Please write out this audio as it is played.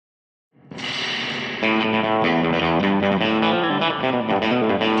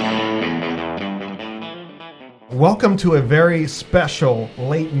Welcome to a very special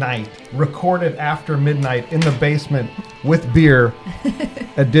late night, recorded after midnight in the basement with beer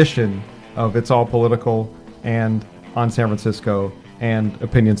edition of It's All Political and on San Francisco and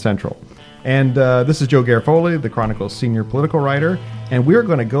Opinion Central. And this is Joe Garofoli, the Chronicle's senior political writer, and we're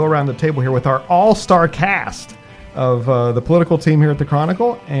going to go around the table here with our all-star cast of the political team here at the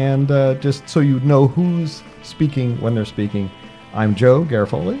Chronicle, and just so you know who's speaking when they're speaking, I'm Joe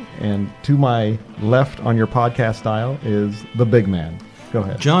Garofoli, and to my left on your podcast dial is the big man. Go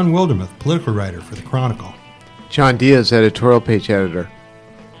ahead. John Wildermuth, political writer for the Chronicle. John Diaz, editorial page editor.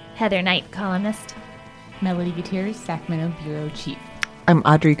 Heather Knight, columnist. Melody Gutierrez, Sacramento bureau chief. I'm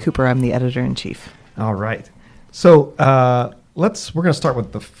Audrey Cooper. I'm the editor-in-chief. All right. So we're going to start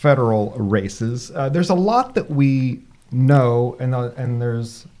with the federal races. There's a lot that we know, and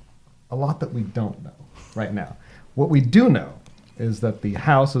there's a lot that we don't know right now. What we do know is that the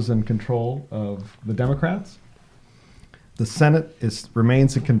House is in control of the Democrats. The Senate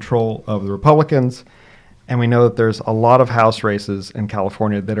remains in control of the Republicans. And we know that there's a lot of House races in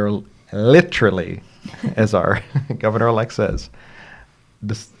California that are literally, as our governor-elect says,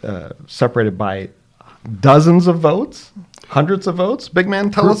 separated by dozens of votes, hundreds of votes. Big man,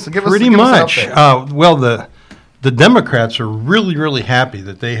 give us pretty much. Well, the Democrats are really, really happy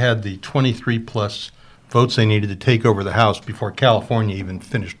that they had the 23 plus votes they needed to take over the House before California even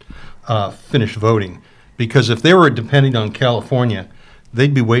finished voting. Because if they were depending on California,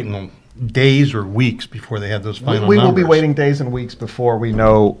 they'd be waiting days or weeks before they had those final numbers. We will be waiting days and weeks before we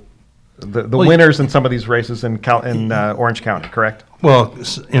know the winners in some of these races in Orange County, correct? Well,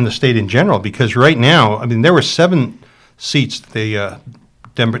 in the state in general, because right now, I mean, there were 7 seats the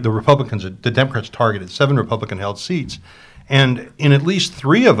Democrats targeted, 7 Republican-held seats. And in at least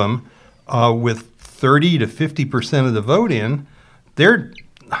 3 of them, with 30 to 50% of the vote in, there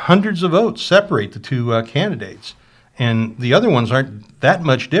hundreds of votes separate the 2 candidates. And the other ones aren't that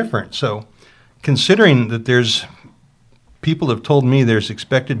much different. So considering that people have told me there's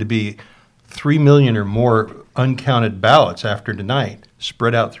expected to be 3 million or more uncounted ballots after tonight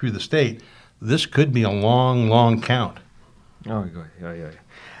spread out through the state, this could be a long, long count. Oh,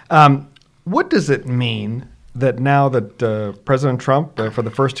 yeah. What does it mean that now that President Trump, for the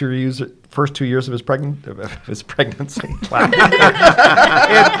first 2 years of his pregnancy, wow.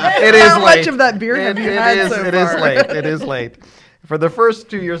 it is How late. much of that beer have you had so far? It is late. For the first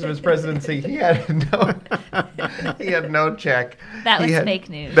 2 years of his presidency, he had no check. That was fake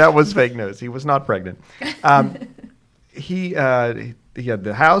news. That was fake news. He was not pregnant. He had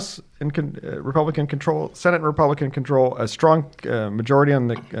the House in Republican control, Senate in Republican control, a strong majority on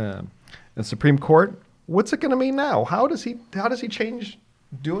the Supreme Court. What's it going to mean now? How does he change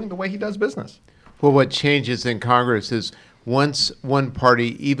doing the way he does business? Well, what changes in Congress is once one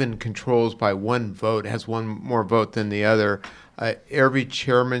party even controls by one vote, has one more vote than the other, every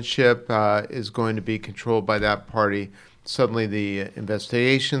chairmanship is going to be controlled by that party. Suddenly the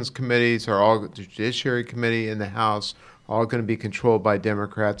investigations committees the Judiciary Committee in the House are all going to be controlled by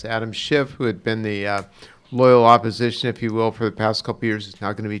Democrats. Adam Schiff, who had been the loyal opposition, if you will, for the past couple of years, is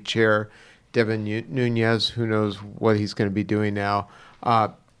now going to be chair. Devin Nunes, who knows what he's going to be doing now.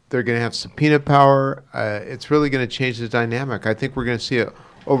 They're going to have subpoena power. It's really going to change the dynamic. I think we're going to see an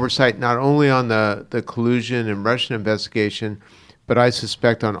oversight not only on the collusion and Russian investigation, but I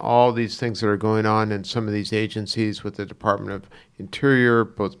suspect on all these things that are going on in some of these agencies with the Department of Interior,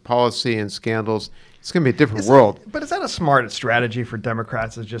 both policy and scandals. It's going to be a different world. But is that a smart strategy for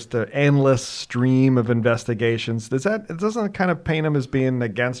Democrats? Is just an endless stream of investigations? Doesn't it kind of paint them as being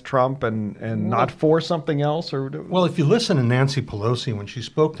against Trump and not for something else? Well, if you listen to Nancy Pelosi when she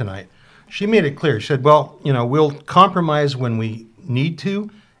spoke tonight, she made it clear. She said, well, we'll compromise when we need to,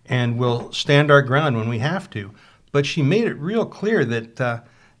 and we'll stand our ground when we have to. But she made it real clear that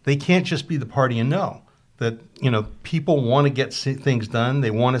they can't just be the party and no. That, people want to get things done. They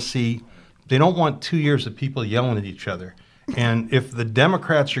don't want 2 years of people yelling at each other. And if the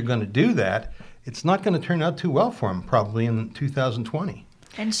Democrats are going to do that, it's not going to turn out too well for them probably in 2020.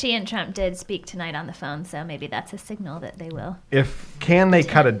 And she and Trump did speak tonight on the phone, so maybe that's a signal that they will. Can they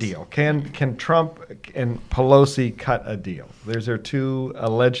cut a deal? Can Trump and Pelosi cut a deal? They're 2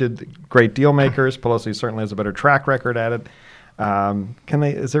 alleged great deal makers. Pelosi certainly has a better track record at it.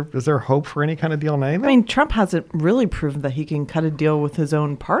 Is there hope for any kind of deal now? I mean, Trump hasn't really proven that he can cut a deal with his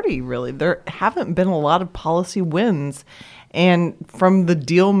own party, really. There haven't been a lot of policy wins. And from the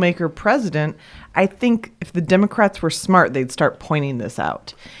deal maker president, I think if the Democrats were smart, they'd start pointing this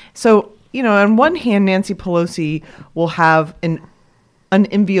out. So, on one hand, Nancy Pelosi will have an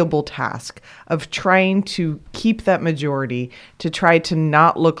unenviable task of trying to keep that majority, to try to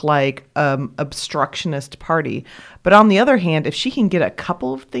not look like obstructionist party. But on the other hand, if she can get a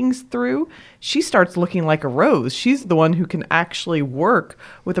couple of things through, she starts looking like a rose. She's the one who can actually work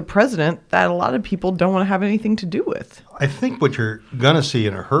with a president that a lot of people don't want to have anything to do with. I think what you're going to see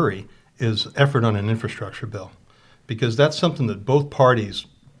in a hurry is effort on an infrastructure bill, because that's something that both parties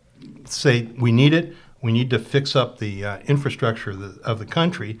say we need it. We need to fix up the infrastructure of the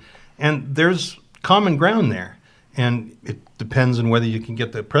country, and there's common ground there. And it depends on whether you can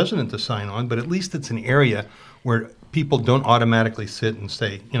get the president to sign on, but at least it's an area where people don't automatically sit and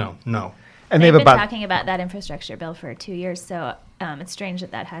say, no. And they've been talking about that infrastructure bill for 2 years, so it's strange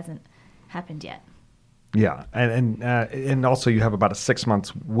that hasn't happened yet. Yeah, and also you have about a 6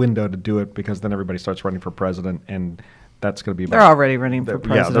 months window to do it, because then everybody starts running for president, and that's going to be they're already running for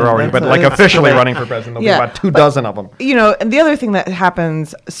president. Yeah, they're already, but like officially running for president. There'll be about 2 dozen of them. And the other thing that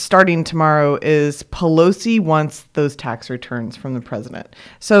happens starting tomorrow is Pelosi wants those tax returns from the president.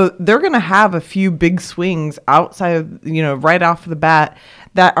 So they're going to have a few big swings outside of, right off the bat,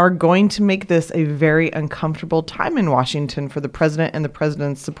 that are going to make this a very uncomfortable time in Washington for the president and the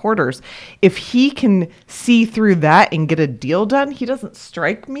president's supporters. If he can see through that and get a deal done, he doesn't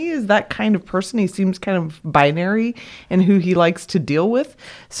strike me as that kind of person. He seems kind of binary in who he likes to deal with.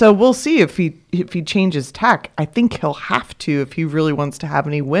 So we'll see if he changes tack. I think he'll have to if he really wants to have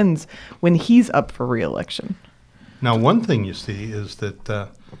any wins when he's up for re-election. Now, one thing you see is that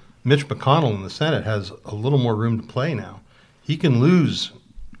Mitch McConnell in the Senate has a little more room to play now. He can lose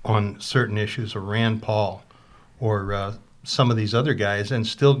on certain issues, or Rand Paul, or some of these other guys, and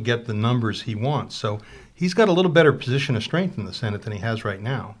still get the numbers he wants. So he's got a little better position of strength in the Senate than he has right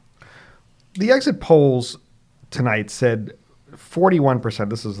now. The exit polls tonight said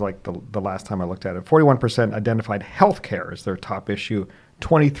 41%, this is like the last time I looked at it, 41% identified health care as their top issue,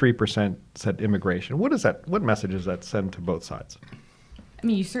 23% said immigration. What message does that send to both sides? I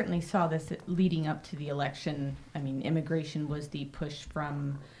mean, you certainly saw this leading up to the election. I mean, immigration was the push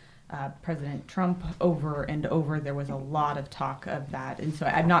from President Trump over and over. There was a lot of talk of that. And so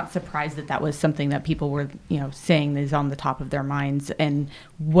I'm not surprised that was something that people were, saying is on the top of their minds. And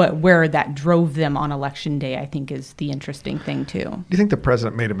where that drove them on Election Day, I think, is the interesting thing, too. Do you think the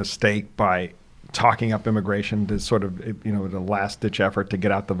president made a mistake by talking up immigration to sort of, the last-ditch effort to get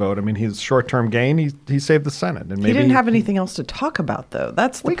out the vote? I mean, his short-term gain, he saved the Senate. And maybe he didn't have anything else to talk about, though.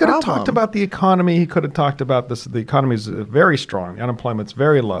 That's the problem. He could have talked about the economy. He could have talked about this. The economy is very strong. Unemployment's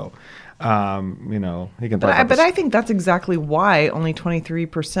very low. He can talk about But I think that's exactly why only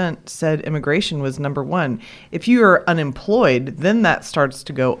 23% said immigration was number one. If you are unemployed, then that starts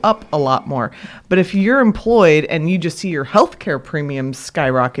to go up a lot more. But if you're employed and you just see your health care premiums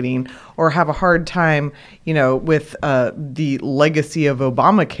skyrocketing, or have a hard time, with the legacy of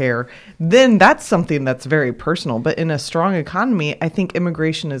Obamacare, then that's something that's very personal. But in a strong economy, I think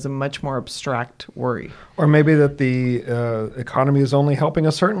immigration is a much more abstract worry. Or maybe that the economy is only helping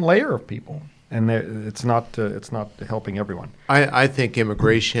a certain layer of people, and it's not helping everyone. I think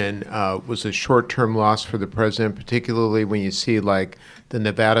immigration was a short-term loss for the president, particularly when you see like the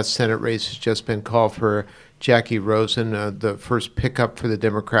Nevada Senate race has just been called for Jackie Rosen, the first pickup for the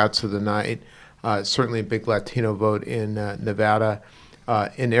Democrats of the night. Certainly a big Latino vote in Nevada.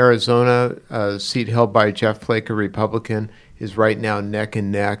 In Arizona, a seat held by Jeff Flake, a Republican, is right now neck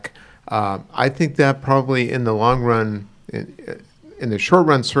and neck. I think that probably in the long run, in the short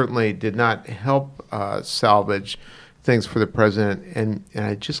run, certainly did not help salvage things for the president. And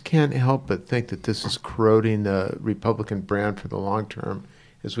I just can't help but think that this is corroding the Republican brand for the long term,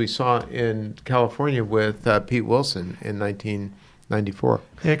 as we saw in California with Pete Wilson in 1994.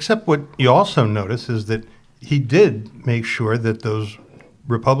 Yeah, except what you also notice is that he did make sure that those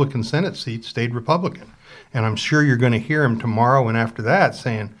Republican Senate seats stayed Republican. And I'm sure you're going to hear him tomorrow and after that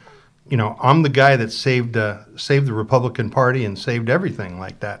saying, I'm the guy that saved the Republican Party and saved everything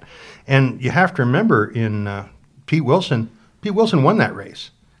like that. And you have to remember in Pete Wilson won that race.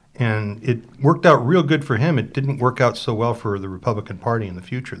 And it worked out real good for him. It didn't work out so well for the Republican Party in the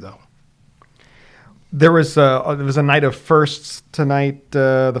future, though. There was a night of firsts tonight.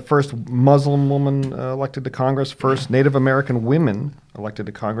 The first Muslim woman elected to Congress, first Native American women elected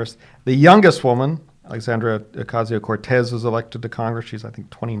to Congress. The youngest woman, Alexandria Ocasio-Cortez, was elected to Congress. She's, I think,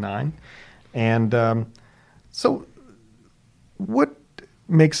 29. And so what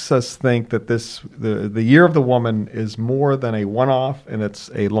makes us think that the Year of the Woman is more than a one-off and it's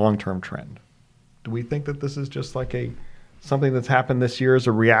a long-term trend? Do we think that this is just like something that's happened this year as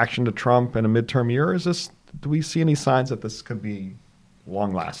a reaction to Trump and a midterm year? Or do we see any signs that this could be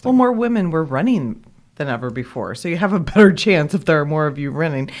long-lasting? Well, more women were running than ever before. So you have a better chance if there are more of you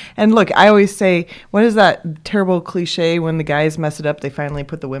running. And look, I always say, what is that terrible cliche when the guys mess it up, they finally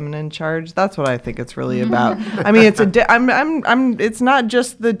put the women in charge? That's what I think it's really about. I mean, it's not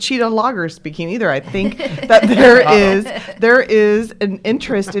just the cheetah logger speaking either. I think that there is an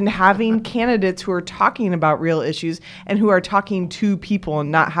interest in having candidates who are talking about real issues and who are talking to people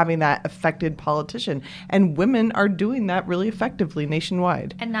and not having that affected politician. And women are doing that really effectively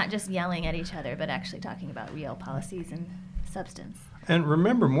nationwide. And not just yelling at each other, but actually talking about real policies and substance. And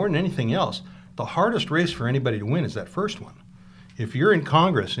remember, more than anything else, the hardest race for anybody to win is that first one. If you're in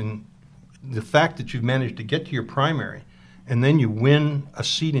Congress and the fact that you've managed to get to your primary and then you win a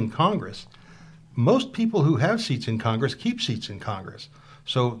seat in Congress, most people who have seats in Congress keep seats in Congress.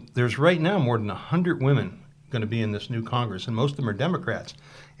 So there's right now more than 100 women going to be in this new Congress, and most of them are Democrats.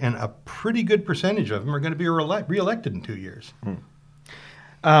 And a pretty good percentage of them are going to be reelected in 2 years.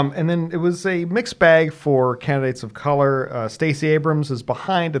 And then it was a mixed bag for candidates of color. Stacey Abrams is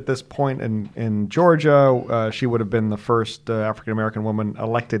behind at this point in Georgia. She would have been the first African-American woman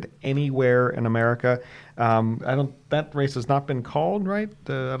elected anywhere in America. That race has not been called, right?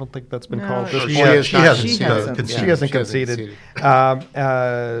 I don't think that's been called. She hasn't conceded.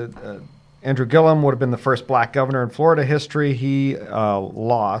 Andrew Gillum would have been the first black governor in Florida history. He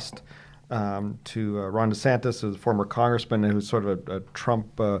lost to Ron DeSantis, who's a former congressman who's sort of a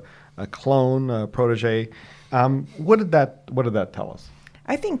Trump clone, protege. What did that tell us?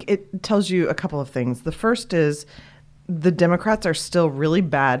 I think it tells you a couple of things. The first is the Democrats are still really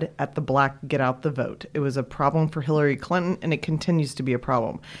bad at the black get out the vote. It was a problem for Hillary Clinton, and it continues to be a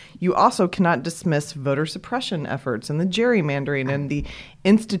problem. You also cannot dismiss voter suppression efforts and the gerrymandering and the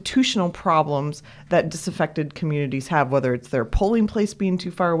institutional problems that disaffected communities have, whether it's their polling place being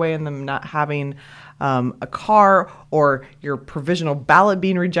too far away and them not having a car, or your provisional ballot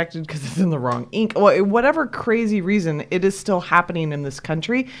being rejected because it's in the wrong ink. Whatever crazy reason, it is still happening in this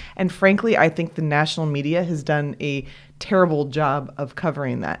country. And frankly, I think the national media has done a terrible job of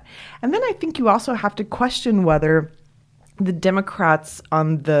covering that. And then I think you also have to question whether the Democrats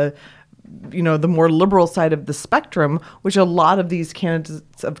on the more liberal side of the spectrum, which a lot of these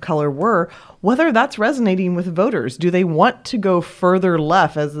candidates of color were, whether that's resonating with voters. Do they want to go further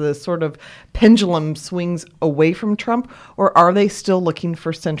left as the sort of pendulum swings away from Trump, or are they still looking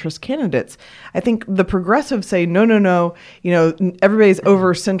for centrist candidates? I think the progressives say, no, everybody's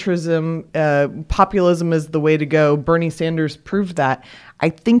over centrism, populism is the way to go. Bernie Sanders proved that. I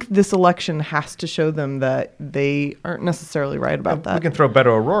think this election has to show them that they aren't necessarily right about that. We can throw Beto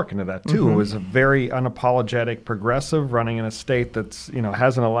O'Rourke into that, too. It was a very unapologetic progressive running in a state that's,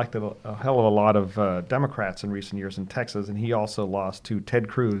 hasn't elected a hell of a lot of Democrats in recent years in Texas, and he also lost to Ted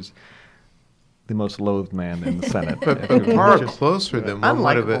Cruz, the most loathed man in the Senate. but far closer than one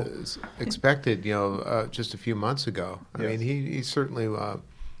might have expected, just a few months ago. I mean, he certainly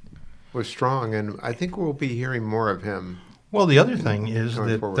was strong, and I think we'll be hearing more of him. Well, the other thing is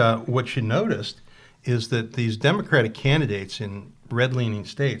that what you noticed is that these Democratic candidates in red-leaning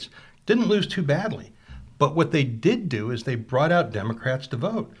states didn't lose too badly. But what they did do is they brought out Democrats to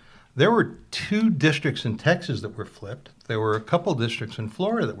vote. There were 2 districts in Texas that were flipped. There were a couple districts in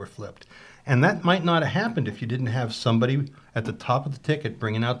Florida that were flipped. And that might not have happened if you didn't have somebody at the top of the ticket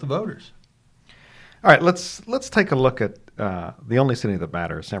bringing out the voters. All right, let's take a look at the only city that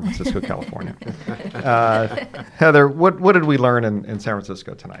matters, San Francisco, California. Heather, what did we learn in San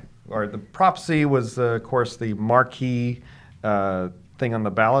Francisco tonight? Or the Prop C was, of course, the marquee thing on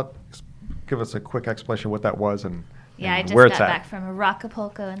the ballot. Give us a quick explanation of what that was and Yeah, I just where got it's at. back from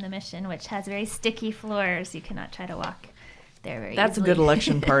Acapulco in the Mission, which has very sticky floors. You cannot try to walk there very That's easily. a good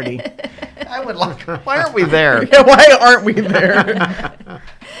election party. I would like. Why aren't we there? Yeah, why aren't we there?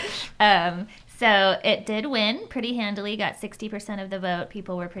 So it did win pretty handily, got 60% of the vote.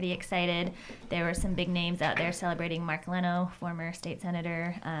 People were pretty excited. There were some big names out there celebrating Mark Leno, former state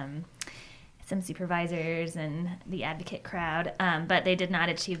senator, some supervisors and the advocate crowd. But they did not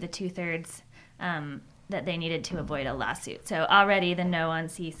achieve the 2/3 that they needed to avoid a lawsuit. So already the No on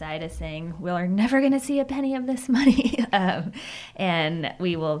C side is saying, we're never going to see a penny of this money. And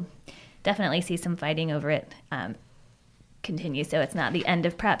we will definitely see some fighting over it continue. So it's not the end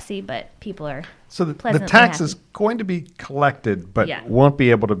of Prop C, but people are So the pleasantly tax happy. is going to be collected, but Yeah. won't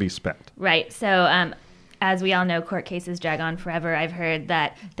be able to be spent. Right. So as we all know, court cases drag on forever. I've heard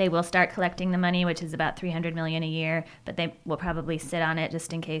that they will start collecting the money, which is about $300 million a year, but they will probably sit on it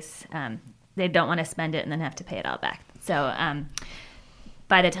just in case they don't want to spend it and then have to pay it all back. So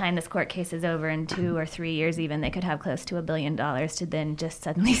by the time this court case is over in 2 or 3 years even, they could have close to $1 billion to then just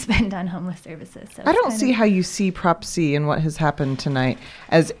suddenly spend on homeless services. So I don't see how you see Prop C and what has happened tonight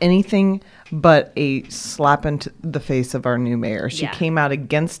as anything but a slap into the face of our new mayor. She came out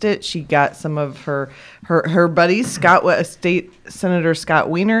against it. She got some of her buddies, State Senator Scott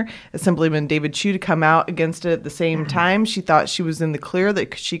Wiener, Assemblyman David Chu, to come out against it at the same time. She thought she was in the clear,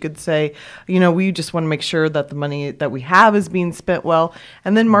 that she could say, we just want to make sure that the money that we have is being spent well.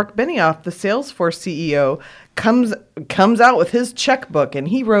 And then Mark Benioff, the Salesforce CEO, comes out with his checkbook, and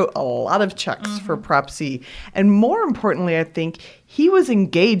he wrote a lot of checks for Prop C. And more importantly, I think he was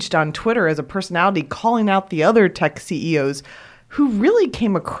engaged on Twitter as a personality, calling out the other tech CEOs who really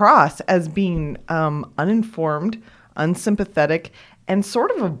came across as being uninformed, unsympathetic, and sort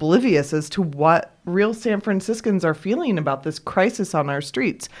of oblivious as to what real San Franciscans are feeling about this crisis on our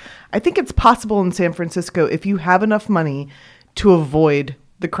streets. I think it's possible in San Francisco, if you have enough money, to avoid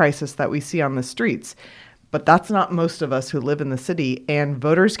the crisis that we see on the streets. But that's not most of us who live in the city. And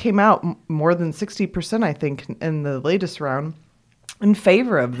voters came out more than 60%, I think, in the latest round in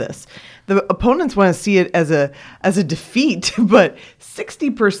favor of this. The opponents want to see it as a defeat, but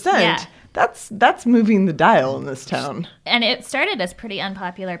 60%, that's moving the dial in this town. And it started as pretty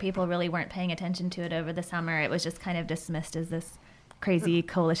unpopular. People really weren't paying attention to it over the summer. It was just kind of dismissed as this crazy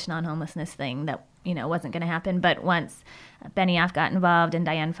coalition on homelessness thing that wasn't going to happen. But once Benioff got involved and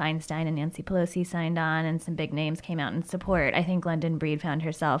Dianne Feinstein and Nancy Pelosi signed on and some big names came out in support, I think London Breed found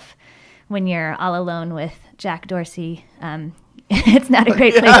herself, when you're all alone with Jack Dorsey, it's not a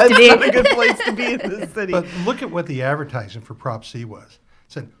great place to be. It's not a good place to be in this city. But look at what the advertising for Prop C was.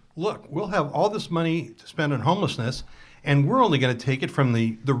 It said, look, we'll have all this money to spend on homelessness, and we're only going to take it from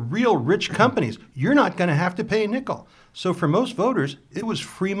the real rich companies. You're not going to have to pay a nickel. So for most voters, it was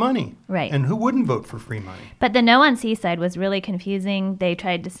free money. Right. And who wouldn't vote for free money? But the no on C side was really confusing. They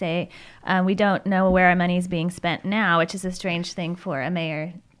tried to say, we don't know where our money's being spent now, which is a strange thing for a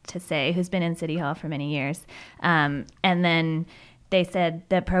mayor to say, who's been in City Hall for many years. And then they said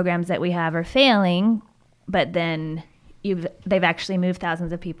the programs that we have are failing, but then they've actually moved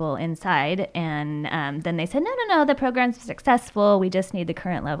thousands of people inside. And then they said, no, the program's successful. We just need the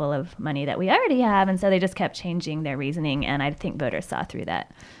current level of money that we already have. And so they just kept changing their reasoning. And I think voters saw through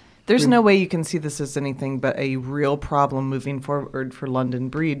that. There's no way you can see this as anything but a real problem moving forward for London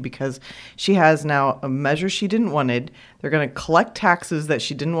Breed, because she has now a measure she didn't wanted. They're going to collect taxes that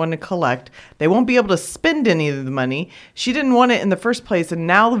she didn't want to collect. They won't be able to spend any of the money. She didn't want it in the first place, and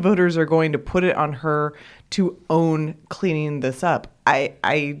now the voters are going to put it on her to own cleaning this up.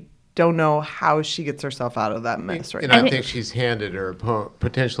 I don't know how she gets herself out of that mess right now. And I think she's handed her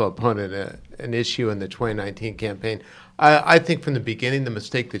potential opponent an issue in the 2019 campaign. I think from the beginning, the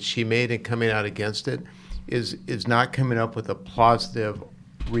mistake that she made in coming out against it is not coming up with a plausible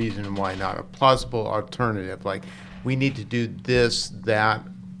reason why not, a plausible alternative. Like, we need to do this, that,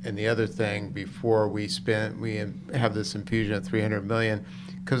 and the other thing before we have this infusion of $300 million.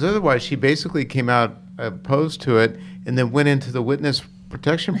 Because otherwise, she basically came out opposed to it and then went into the witness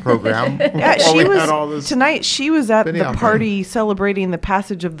protection program. Yeah, she was tonight. She was at the party celebrating the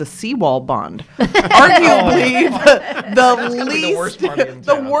passage of the seawall bond, arguably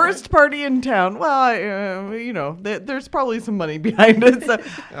the worst party in town. Well, there's probably some money behind it. So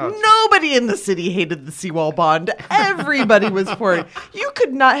nobody in the city hated the seawall bond. Everybody was for it. You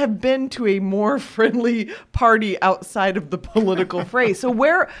could not have been to a more friendly party outside of the political fray.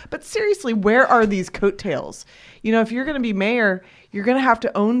 But seriously, where are these coattails? If you're going to be mayor, you're going to have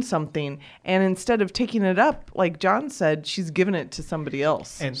to own something. And instead of taking it up, like John said, she's given it to somebody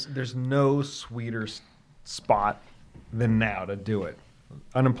else. And there's no sweeter spot than now to do it.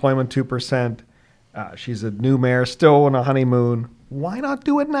 Unemployment 2%. She's a new mayor, still on a honeymoon. Why not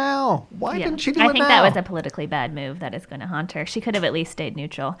do it now? Why didn't she do it now? I think that was a politically bad move that is going to haunt her. She could have at least stayed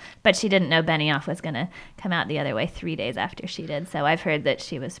neutral. But she didn't know Benioff was going to come out the other way 3 days after she did. So I've heard that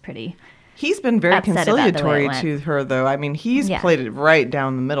she was pretty... He's been very conciliatory to her, though. I mean, he's played it right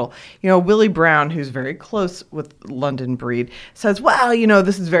down the middle. Willie Brown, who's very close with London Breed, says, well,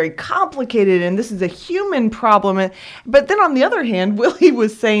 this is very complicated and this is a human problem. But then on the other hand, Willie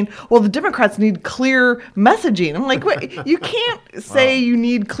was saying, well, the Democrats need clear messaging. I'm like, wait, you can't say you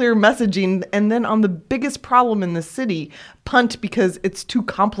need clear messaging and then on the biggest problem in the city, punt because it's too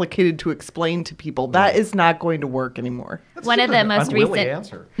complicated to explain to people. That is not going to work anymore. One of the most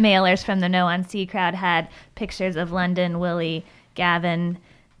recent mailers from the No on C crowd had pictures of London, Willie, Gavin.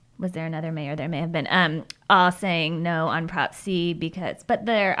 Was there another mayor? There may have been. All saying no on Prop C but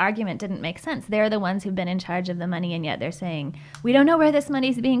their argument didn't make sense. They're the ones who've been in charge of the money, and yet they're saying, we don't know where this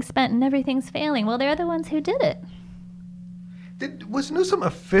money's being spent and everything's failing. Well, they're the ones who did it. Was Newsom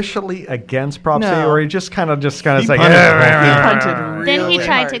officially against Prop C, or he just kind of he like, punted Then he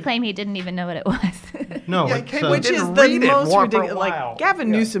tried to claim he didn't even know what it was. No, Yeah, it's, okay, Which didn't is the read it most more for a ridiculous. while. Like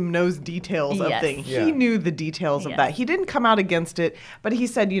Gavin Yeah. Newsom knows details of Yes. things. Yeah. He knew the details of Yes. that. He didn't come out against it, but he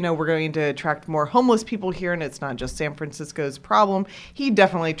said, we're going to attract more homeless people here, and it's not just San Francisco's problem. He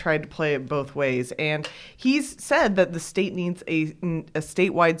definitely tried to play it both ways, and he's said that the state needs a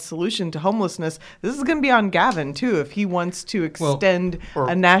statewide solution to homelessness. This is going to be on Gavin too, if he wants to extend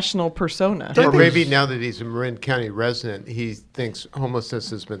a national persona. Or maybe now that he's a Marin County resident, he thinks homelessness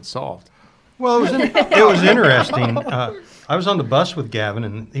has been solved. Well, it was interesting. I was on the bus with Gavin,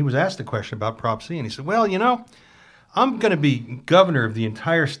 and he was asked a question about Prop C, and he said, well, I'm going to be governor of the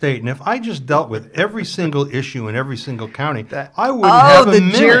entire state, and if I just dealt with every single issue in every single county, I wouldn't have a the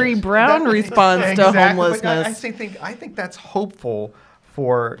minute. Jerry Brown response to Exactly. But homelessness. I think that's hopeful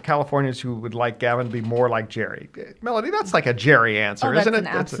for Californians who would like Gavin to be more like Jerry. Melody, that's like a Jerry answer, Oh, that's isn't it? an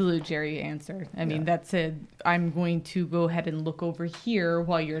absolute Jerry answer. I mean, I'm going to go ahead and look over here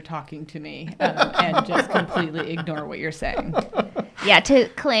while you're talking to me and just completely ignore what you're saying. Yeah, to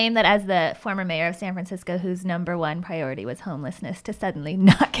claim that as the former mayor of San Francisco, whose number one priority was homelessness, to suddenly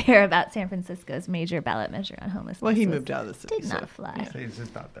not care about San Francisco's major ballot measure on homelessness. Well, he was- moved out of the city. Did not fly. He's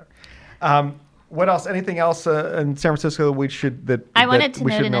just not there. What else? Anything else in San Francisco we should that I wanted that to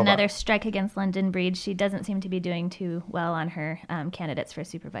we note should in know about? another strike against London Breed, she doesn't seem to be doing too well on her candidates for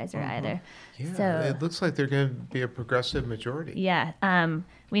supervisor either. Yeah, So it looks like they're going to be a progressive majority. yeah,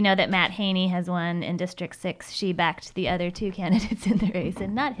 we know that Matt Haney has won in District 6. She backed the other two candidates in the race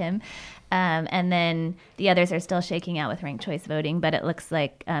and not him. And then the others are still shaking out with ranked choice voting, but it looks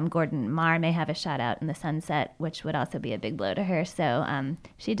like Gordon Marr may have a shot out in the sunset, which would also be a big blow to her. So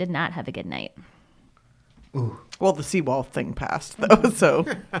she did not have a good night. Well, the seawall thing passed, though, so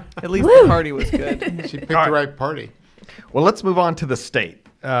at least the party was good. She picked the right party. Well, let's move on to the state.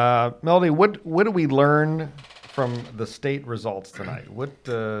 Melody, what do we learn from the state results tonight?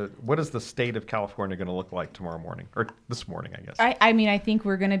 What is the state of California going to look like tomorrow morning, or this morning, I guess? I think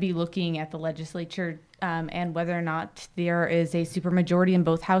we're going to be looking at the legislature and whether or not there is a supermajority in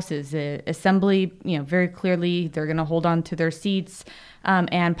both houses. The Assembly, very clearly they're going to hold on to their seats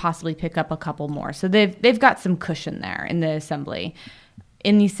and possibly pick up a couple more. So they've got some cushion there in the Assembly.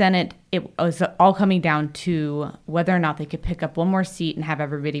 In the Senate, it was all coming down to whether or not they could pick up one more seat and have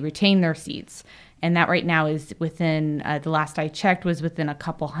everybody retain their seats. And that right now is within, the last I checked, was within a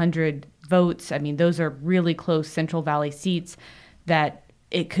couple hundred votes. I mean, those are really close Central Valley seats that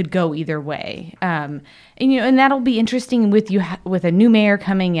it could go either way. And that'll be interesting with a new mayor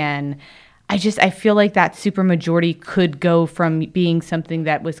coming in. I feel like that supermajority could go from being something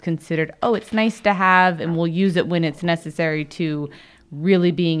that was considered, it's nice to have and we'll use it when it's necessary, to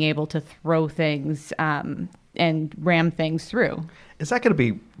really being able to throw things and ram things through. Is that going to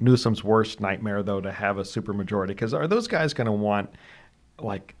be Newsom's worst nightmare, though, to have a supermajority? Because are those guys going to want,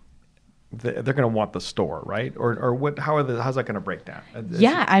 they're going to want the store, right? Or what? How's that going to break down?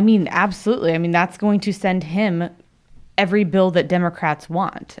 Yeah, I mean, absolutely. I mean, that's going to send him every bill that Democrats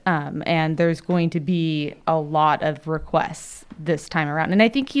want. And there's going to be a lot of requests this time around. And I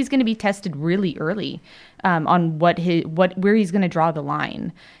think he's going to be tested really early on where he's going to draw the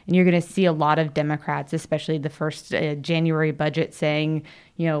line. And you're going to see a lot of Democrats, especially the first January budget, saying,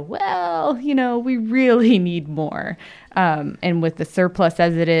 we really need more. And with the surplus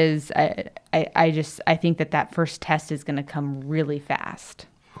as it is, I think that first test is going to come really fast.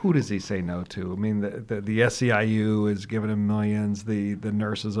 Who does he say no to? I mean, the SEIU is giving him millions. The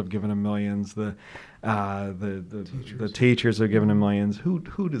nurses have given him millions. The teachers are giving him millions.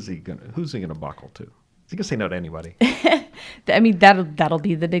 Who's he gonna buckle to? Is he gonna say no to anybody? I mean, that'll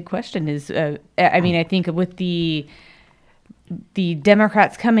be the big question. I think with the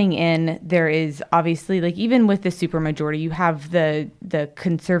Democrats coming in, there is obviously, even with the supermajority, you have the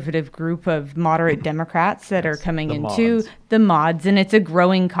conservative group of moderate Democrats that are coming into the mods, and it's a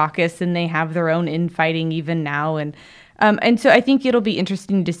growing caucus, and they have their own infighting even now, and so I think it'll be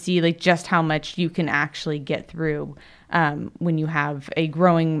interesting to see just how much you can actually get through when you have a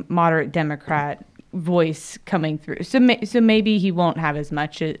growing moderate Democrat voice coming through. So maybe he won't have as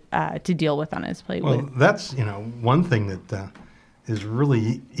much to deal with on his plate. Well, that's one thing that is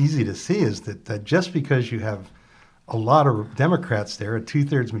really easy to see is that just because you have a lot of Democrats there, a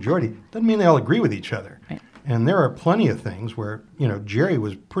 2/3 majority, doesn't mean they all agree with each other. Right. And there are plenty of things where Jerry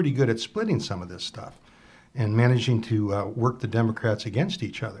was pretty good at splitting some of this stuff and managing to work the Democrats against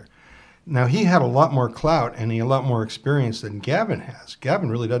each other. Now, he had a lot more clout and a lot more experience than Gavin has. Gavin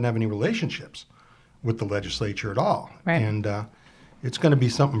really doesn't have any relationships with the legislature at all. Right. And it's going to be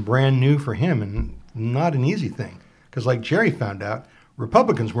something brand new for him and not an easy thing. Because like Jerry found out,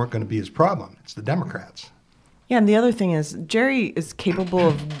 Republicans weren't going to be his problem. It's the Democrats. Yeah, and the other thing is Jerry is capable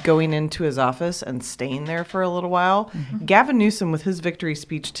of going into his office and staying there for a little while. Mm-hmm. Gavin Newsom, with his victory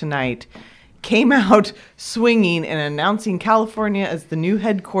speech tonight, came out swinging and announcing California as the new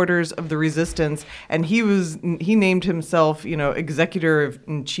headquarters of the resistance, and he named himself, executor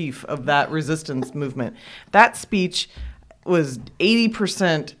in chief of that resistance movement. That speech was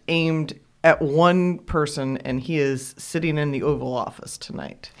 80% aimed at one person, and he is sitting in the Oval Office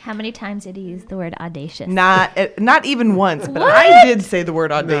tonight. How many times did he use the word audacious? Not even once, but I did say the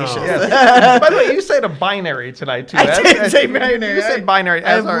word audacious. No. Yes. By the way, you said a binary tonight too. I did say binary. You said binary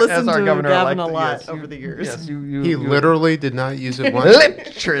as I've our listened to governor Gavin elect. a lot Yes, over the years. Yes, he literally did not use it once.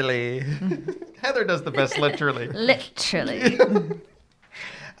 Literally. Heather does the best. Literally. Literally.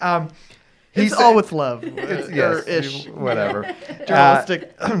 It's all with love. Yes, ish. Whatever.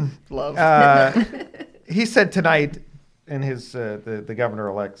 Journalistic love. He said tonight, in his the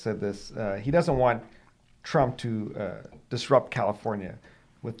governor-elect said this, he doesn't want Trump to disrupt California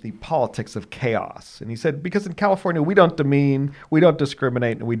with the politics of chaos. And he said, because in California, we don't demean, we don't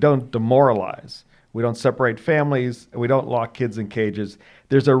discriminate, and we don't demoralize. We don't separate families, and we don't lock kids in cages.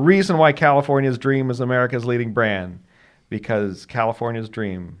 There's a reason why California's dream is America's leading brand, because California's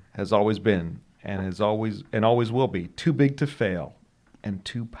dream has always been and always will be too big to fail and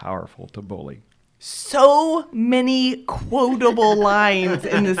too powerful to bully. So many quotable lines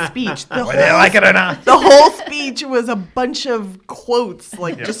in the speech. Whether they like it or not. The whole speech was a bunch of quotes,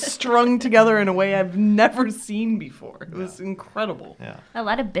 just strung together in a way I've never seen before. It was incredible. Yeah. A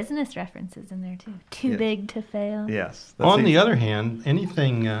lot of business references in there, too. Too big to fail. Yes. On the other hand,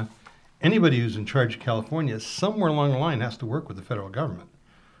 anybody who's in charge of California, somewhere along the line, has to work with the federal government.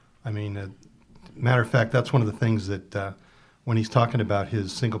 I mean, matter of fact, that's one of the things that when he's talking about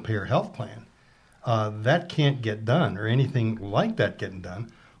his single-payer health plan, that can't get done, or anything like that getting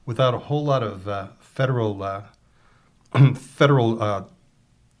done, without a whole lot of federal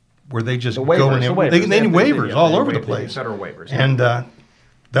where they just go in. They need waivers all over the place. Federal waivers. And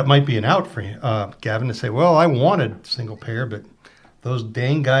that might be an out for Gavin to say, well, I wanted single payer, but those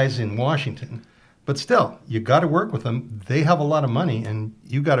dang guys in Washington. But still, you got to work with them. They have a lot of money, and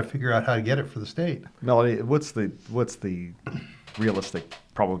you got to figure out how to get it for the state. Melody, what's the realistic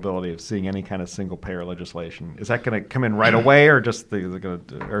probability of seeing any kind of single payer legislation? Is that going to come in right away, or is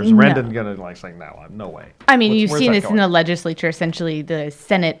Rendon going to say no way? I mean, you've seen this in the legislature. Essentially, the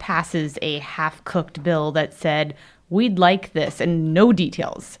Senate passes a half-cooked bill that said, we'd like this, and no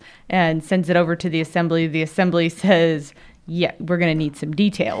details, and sends it over to the Assembly. The Assembly says, yeah, we're going to need some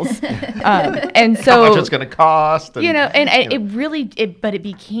details. And so how much it's going to cost. And, it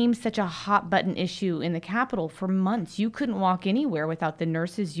became such a hot button issue in the Capitol for months. You couldn't walk anywhere without the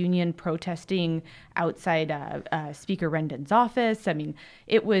nurses union protesting outside Speaker Rendon's office. I mean,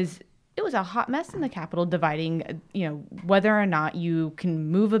 it was a hot mess in the Capitol, dividing, whether or not you can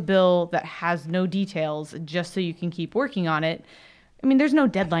move a bill that has no details just so you can keep working on it. I mean, there's no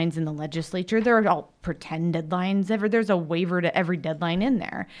deadlines in the legislature. There are all pretend deadlines. There's a waiver to every deadline in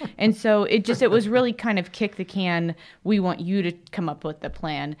there. And so it was really kind of kick the can. We want you to come up with the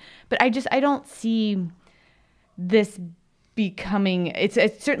plan. But I don't see this becoming, it's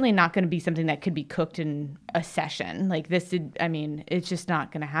certainly not going to be something that could be cooked in a session. Like this, it's just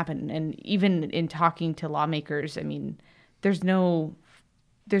not going to happen. And even in talking to lawmakers, I mean, there's no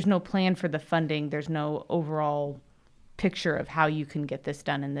plan for the funding. There's no overall picture of how you can get this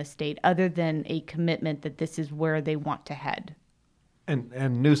done in this state, other than a commitment that this is where they want to head.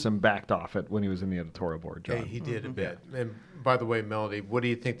 And Newsom backed off it when he was in the editorial board, John. Yeah, he did a bit. And by the way, Melody, what do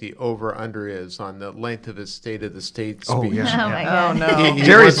you think the over-under is on the length of his State of the State speech? Oh, yeah. Oh, my God. no.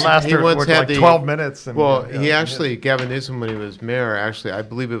 Jerry's lasted like 12 minutes. Gavin Newsom, when he was mayor, I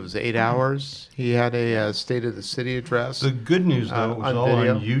believe it was 8 hours. He had a State of the City address. The good news, though, it was all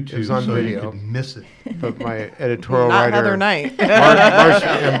video. on YouTube, It was on so video. you could miss it. But my editorial Not writer, Heather Knight.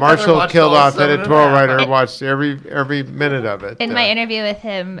 Marshall watched Kildoff, all 7.5 editorial writer, watched every minute of it. In my interview with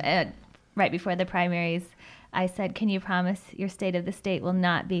him right before the primaries, I said, can you promise your State of the State will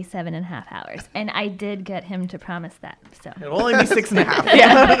not be 7.5 hours? And I did get him to promise that. So It'll only be 6.5.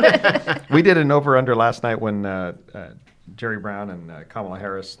 Yeah. We did an over-under last night when Jerry Brown and Kamala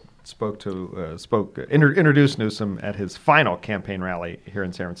Harris introduced Newsom at his final campaign rally here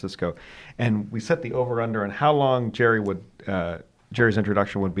in San Francisco, and we set the over/under on how long Jerry's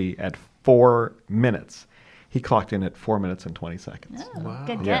introduction would be at 4 minutes. He clocked in at 4 minutes and 20 seconds. Oh, Wow.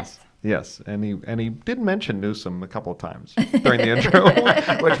 good guess. Yes, and he did mention Newsom a couple of times during the intro,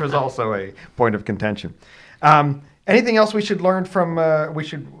 which was also a point of contention. Anything else we should learn from? We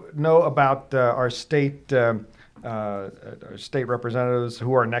should know about our state state representatives,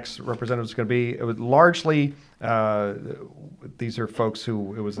 who our next representative is going to be. It was largely these are folks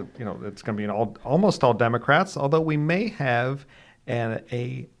who it's going to be almost all Democrats, although we may have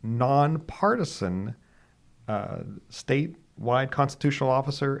a nonpartisan statewide constitutional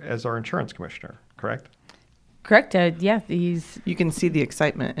officer as our insurance commissioner. Correct? Correct. Yeah, You can see the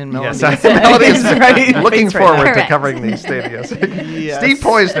excitement in Melody. Yes, Melody is right. looking Face right forward now. to Correct. covering these state. Yes. Yes. Steve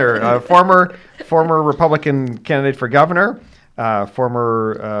Poizner, former Republican candidate for governor,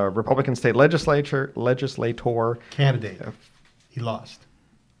 former Republican state legislator, Candidate. He lost.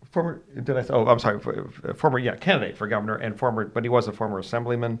 former. Did I? Oh, I'm sorry. Former, candidate for governor and but he was a former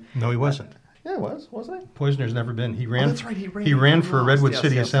assemblyman. No, he wasn't. Yeah, wasn't he? Poizner's never been. He ran. that's right, he ran. He ran He for a lost. Redwood Yes,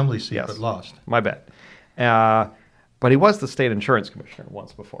 City yes. Assembly seat, Yes. but lost. My bad. But he was the state insurance commissioner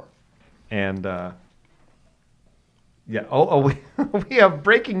once before, and we have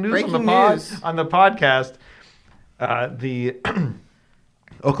breaking news Breaking news. on the podcast. The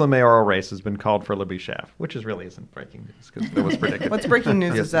Oakland mayoral race has been called for Libby Schaaf, which really isn't breaking news because it was predicted. What's breaking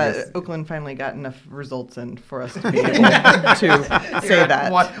news Yes, is that yes. Oakland finally got enough results in for us to be able to say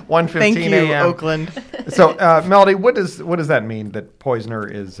that. 1:15 Thank you, a.m. Oakland. So, Melody, what does that mean that Poizner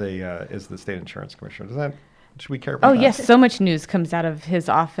is the state insurance commissioner? Should we care about Oh that? yes, so much news comes out of his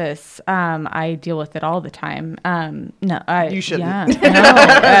office. I deal with it all the time. You shouldn't.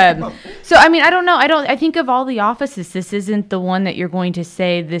 Yeah, no. So I mean, I don't know. I think of all the offices, this isn't the one that you're going to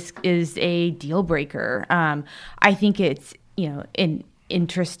say this is a deal breaker. I think it's an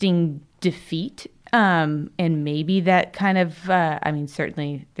interesting defeat, and maybe that kind of.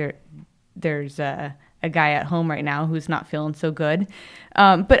 Certainly there's a guy at home right now who's not feeling so good.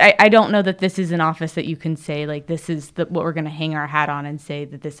 But I don't know that this is an office that you can say, like, this is what we're going to hang our hat on and say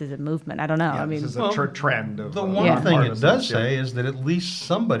that this is a movement. I don't know. Yeah, this is a trend. Of, The one thing it does say is that at least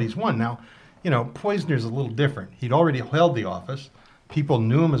somebody's won. Now, Poizner's a little different. He'd already held the office. People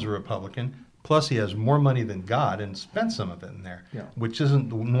knew him as a Republican. Plus, he has more money than God and spent some of it in there, which isn't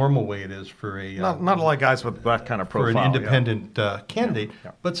the normal way it is for a not a lot of guys with that kind of profile. for an independent candidate.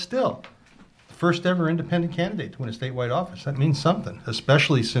 Yeah. But still, first ever independent candidate to win a statewide office. That means something,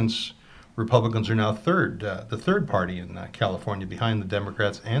 especially since Republicans are now the third party in California behind the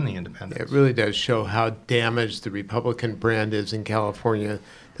Democrats and the independents. It really does show how damaged the Republican brand is in California,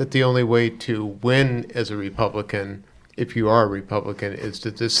 that the only way to win as a Republican, if you are a Republican, is to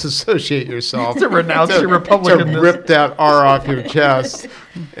disassociate yourself. To renounce your To Republicanism. rip that R off your chest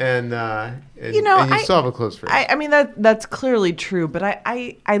and you still have a close race. I mean, that's clearly true, but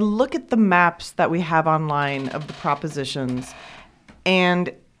I look at the maps that we have online of the propositions,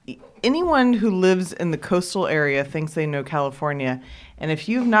 and anyone who lives in the coastal area thinks they know California. And if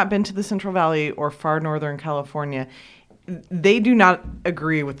you've not been to the Central Valley or far northern California, they do not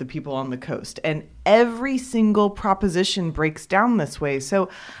agree with the people on the coast. And every single proposition breaks down this way. So,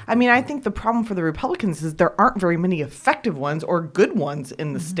 I mean, I think the problem for the Republicans is there aren't very many effective ones or good ones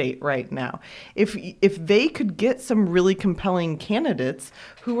in the state right now. If they could get some really compelling candidates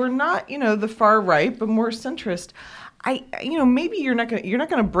who are not, the far right, but more centrist, maybe you're not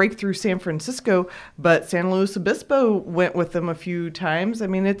gonna break through San Francisco, but San Luis Obispo went with them a few times. I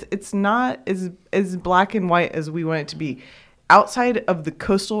mean, it's not as black and white as we want it to be. Outside of the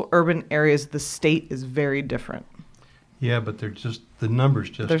coastal urban areas, the state is very different. Yeah, but the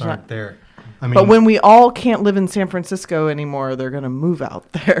numbers There's aren't not- there. I mean, But when we all can't live in San Francisco anymore, they're gonna move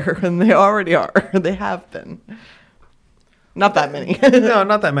out there, and they already are. They have been. Not that many. No,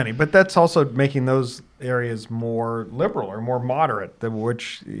 not that many. But that's also making those areas more liberal or more moderate,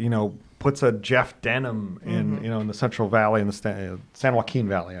 which puts a Jeff Denham in in the Central Valley, in the San Joaquin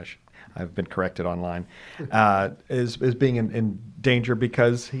Valley. I've been corrected online. Is being in danger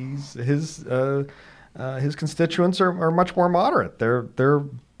because his constituents are much more moderate. They're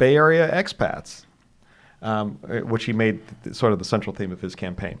Bay Area expats, which he made sort of the central theme of his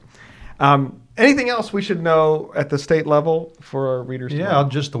campaign. Anything else we should know at the state level for our readers? yeah,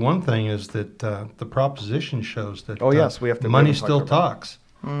 just the one thing is that the proposition shows that we have to money talk still about talks.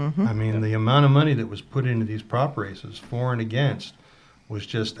 I mean, the amount of money that was put into these prop races, for and against, was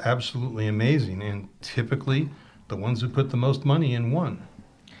just absolutely amazing. And typically, the ones who put the most money in won.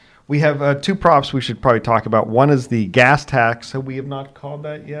 We have two props we should probably talk about. One is the gas tax. Have we have not called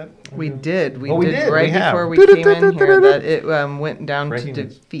that yet? We did. We Oh, we did did. right We have. before we came in here that it went down Breaking to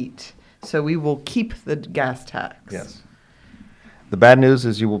news. defeat. So we will keep the gas tax. Yes. The bad news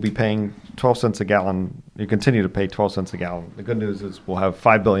is you will be paying 12 cents a gallon. You continue to pay 12 cents a gallon. The good news is we'll have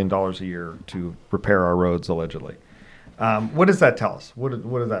 $5 billion a year to repair our roads, allegedly. What does that tell us? What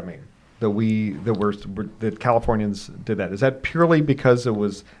does that mean? That Californians did that? Is that purely because it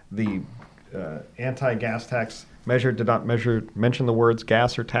was the anti-gas tax measure did not mention the words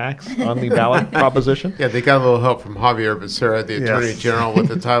gas or tax on the ballot proposition. Yeah, they got a little help from Javier Becerra, the Attorney Yes. General, with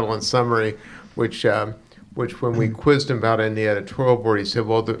the title and summary, which when we quizzed him about it in the editorial board, he said,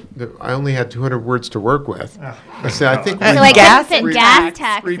 well, I only had 200 words to work with. I said, I think So I Gas couldn't fit and gas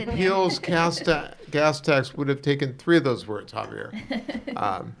tax in there. repeals gas tax would have taken 3 of those words,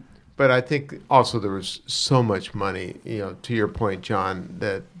 Javier. But I think also there was so much money, to your point, John,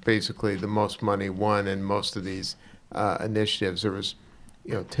 that basically the most money won in most of these initiatives. There was,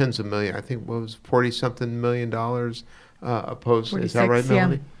 tens of million. I think what was 40-something $million opposed. Is that right,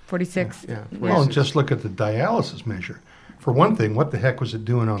 Melanie? 46. Yeah. Well, and just look at the dialysis measure. For one thing, what the heck was it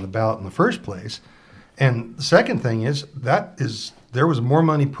doing on the ballot in the first place? And the second thing is there was more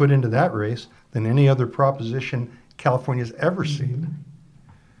money put into that race than any other proposition California's ever seen.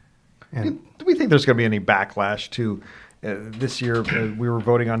 And Do we think there's going to be any backlash to this year? We were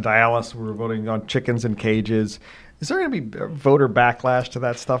voting on dialysis. We were voting on chickens in cages. Is there going to be voter backlash to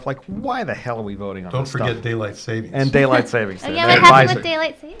that stuff? Like, why the hell are we voting on don't this forget stuff? daylight savings. And daylight savings. Oh, The yeah, what happened advisory. with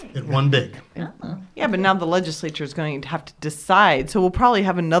daylight savings? It won big. Yeah, but now the legislature is going to have to decide. So we'll probably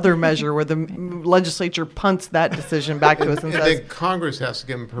have another measure where the legislature punts that decision back to us and And says, then Congress has to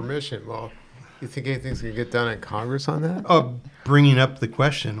give them permission. Well, you think anything's going to get done in Congress on that? Bringing up the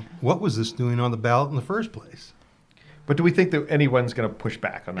question, what was this doing on the ballot in the first place? But do we think that anyone's going to push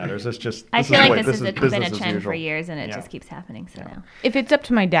back on that, or is this just? I this feel is the like way- this has been business a as trend usual? for years, and it Yeah. just keeps happening. So now. If it's up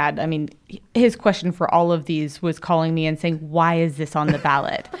to my dad, I mean, his question for all of these was calling me and saying, why is this on the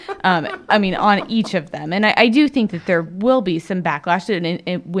ballot? I mean, on each of them. And I do think that there will be some backlash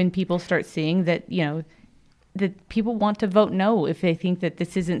and when people start seeing that, that people want to vote no if they think that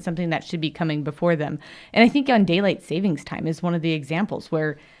this isn't something that should be coming before them. And I think on daylight savings time is one of the examples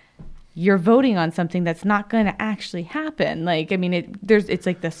where you're voting on something that's not going to actually happen. Like, I mean, it's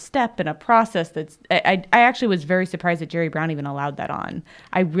like the step and a process that's. I actually was very surprised that Jerry Brown even allowed that on.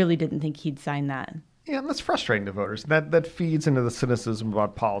 I really didn't think he'd sign that. Yeah, and that's frustrating to voters. That feeds into the cynicism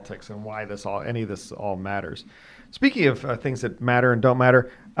about politics and why any of this all matters. Speaking of things that matter and don't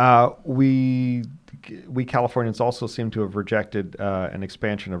matter, we Californians also seem to have rejected an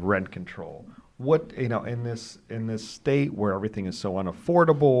expansion of rent control. What in this state where everything is so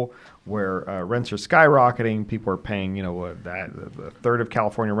unaffordable, where rents are skyrocketing, people are paying a third of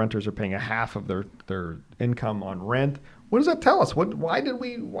California renters are paying a half of their income on rent. What does that tell us? Why did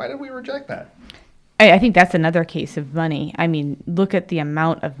we reject that? I think that's another case of money. I mean, look at the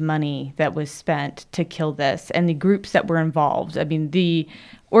amount of money that was spent to kill this and the groups that were involved. I mean, the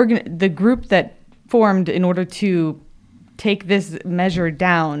group that formed in order to take this measure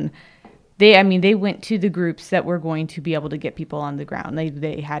down. They went to the groups that were going to be able to get people on the ground.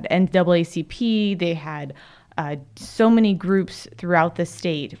 They had NAACP, they had so many groups throughout the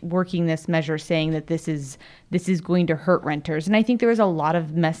state working this measure, saying that this is going to hurt renters. And I think there was a lot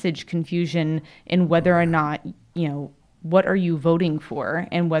of message confusion in whether or not, what are you voting for,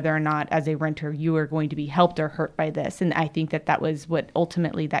 and whether or not as a renter you are going to be helped or hurt by this. And I think that was what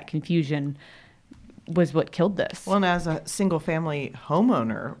ultimately that confusion was what killed this. well, and as a single family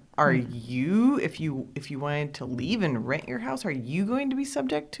homeowner, are you, if you wanted to leave and rent your house, are you going to be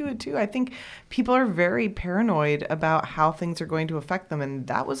subject to it too? I think people are very paranoid about how things are going to affect them, and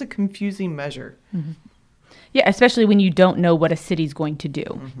that was a confusing measure. Yeah, especially when you don't know what a city's going to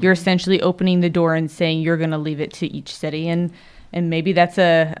do. You're essentially opening the door and saying you're going to leave it to each city. And maybe that's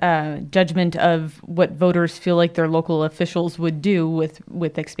a judgment of what voters feel like their local officials would do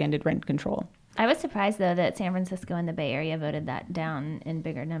with expanded rent control. I was surprised, though, that San Francisco and the Bay Area voted that down in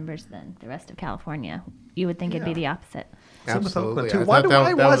bigger numbers than the rest of California. You would think it'd be the opposite. Absolutely. Too. I Why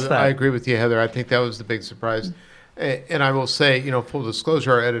thought was that? I agree with you, Heather. I think that was the big surprise. And I will say, full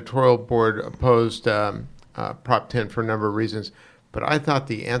disclosure, our editorial board opposed Prop 10 for a number of reasons. But I thought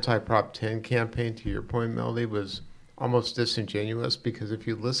the anti-Prop 10 campaign, to your point, Melody, was almost disingenuous, because if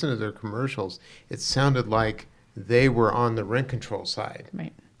you listen to their commercials, it sounded like they were on the rent control side.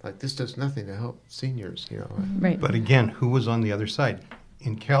 Right. Like, this does nothing to help seniors, Right. But again, who was on the other side?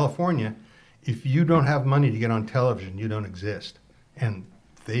 In California, if you don't have money to get on television, you don't exist. And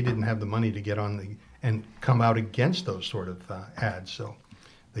they didn't have the money to get on and come out against those sort of ads. So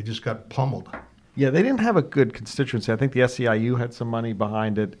they just got pummeled. Yeah, they didn't have a good constituency. I think the SEIU had some money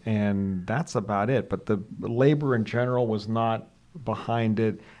behind it, and that's about it. But the labor in general was not behind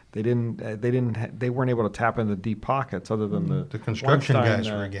it. They weren't able to tap into deep pockets other than The construction Weinstein, guys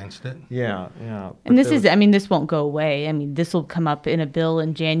were against it. Yeah. And this won't go away. I mean, this will come up in a bill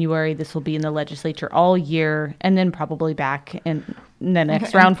in January. This will be in the legislature all year, and then probably back in the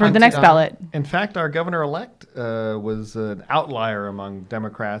next round for the next ballot. In fact, our governor-elect was an outlier among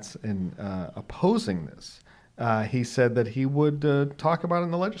Democrats in opposing this. he said that he would talk about it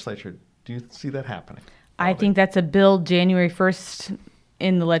in the legislature. Do you see that happening? I think that's a bill January 1st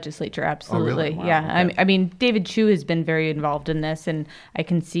in the legislature. Absolutely. Oh, really? Wow. Yeah. Okay. I mean, David Chu has been very involved in this, and I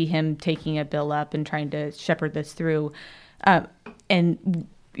can see him taking a bill up and trying to shepherd this through. And,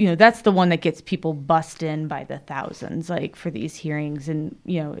 that's the one that gets people bussed in by the thousands, like for these hearings, and,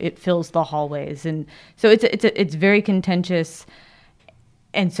 it fills the hallways. And so it's very contentious.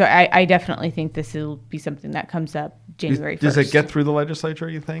 And so I definitely think this will be something that comes up January 1st. Does it get through the legislature,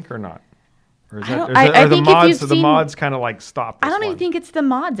 you think, or not? Or is I think the mods kind of like stop this I don't even think it's the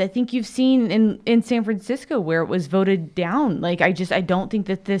mods. I think you've seen in San Francisco where it was voted down. Like, I don't think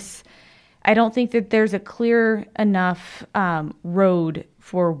that there's a clear enough road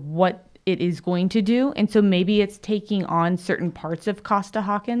for what it is going to do. And so maybe it's taking on certain parts of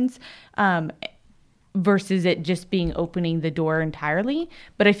Costa-Hawkins versus it just being opening the door entirely.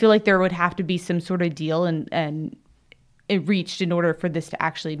 But I feel like there would have to be some sort of deal and it reached in order for this to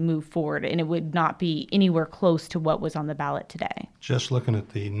actually move forward, and it would not be anywhere close to what was on the ballot today. Just looking at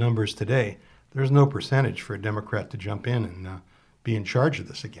the numbers today, there's no percentage for a Democrat to jump in and be in charge of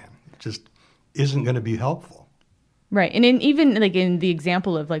this again. It just isn't going to be helpful. Right. And even like in the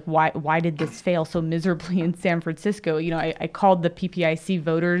example of like why did this fail so miserably in San Francisco, I called the PPIC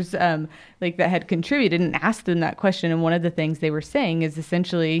voters like that had contributed and asked them that question. And one of the things they were saying is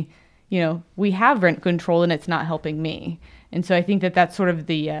essentially, we have rent control and it's not helping me. And so I think that that's sort of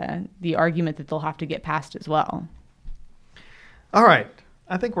the argument that they'll have to get past as well. All right.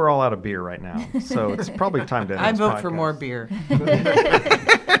 I think we're all out of beer right now, so it's probably time to end I this vote podcast. for more beer.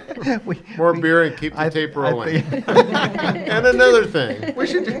 More beer and keep the tape rolling. think- And another thing. we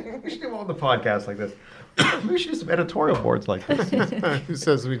should do all the podcasts like this. We should do some editorial boards like this. Who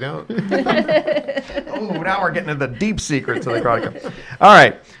says we don't? Oh, now we're getting into the deep secrets of the Chronicle. All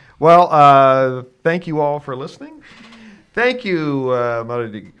right. Well, thank you all for listening. Thank you,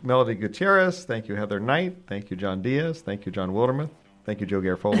 Melody Gutierrez. Thank you, Heather Knight. Thank you, John Diaz. Thank you, John Wildermuth. Thank you, Joe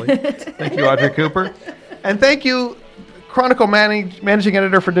Garofoli. Thank you, Audrey Cooper. And thank you, Chronicle managing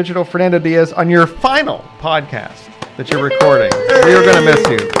editor for digital, Fernando Diaz, on your final podcast that you're recording. We are going to miss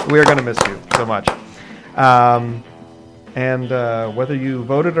you. We are going to miss you so much. And whether you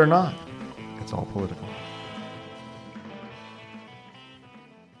voted or not, it's all political.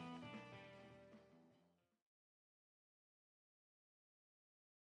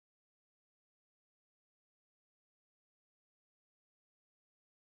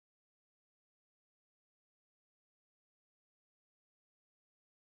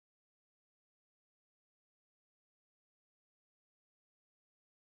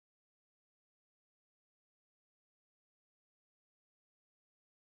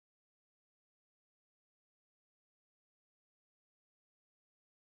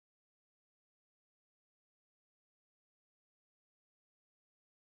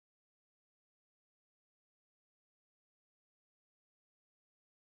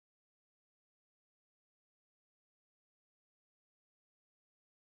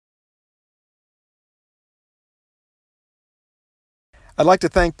 I'd like to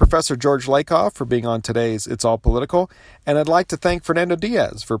thank Professor George Lakoff for being on today's It's All Political, and I'd like to thank Fernando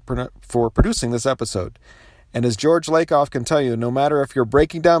Diaz for producing this episode. And as George Lakoff can tell you, no matter if you're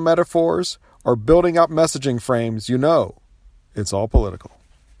breaking down metaphors or building up messaging frames, it's all political.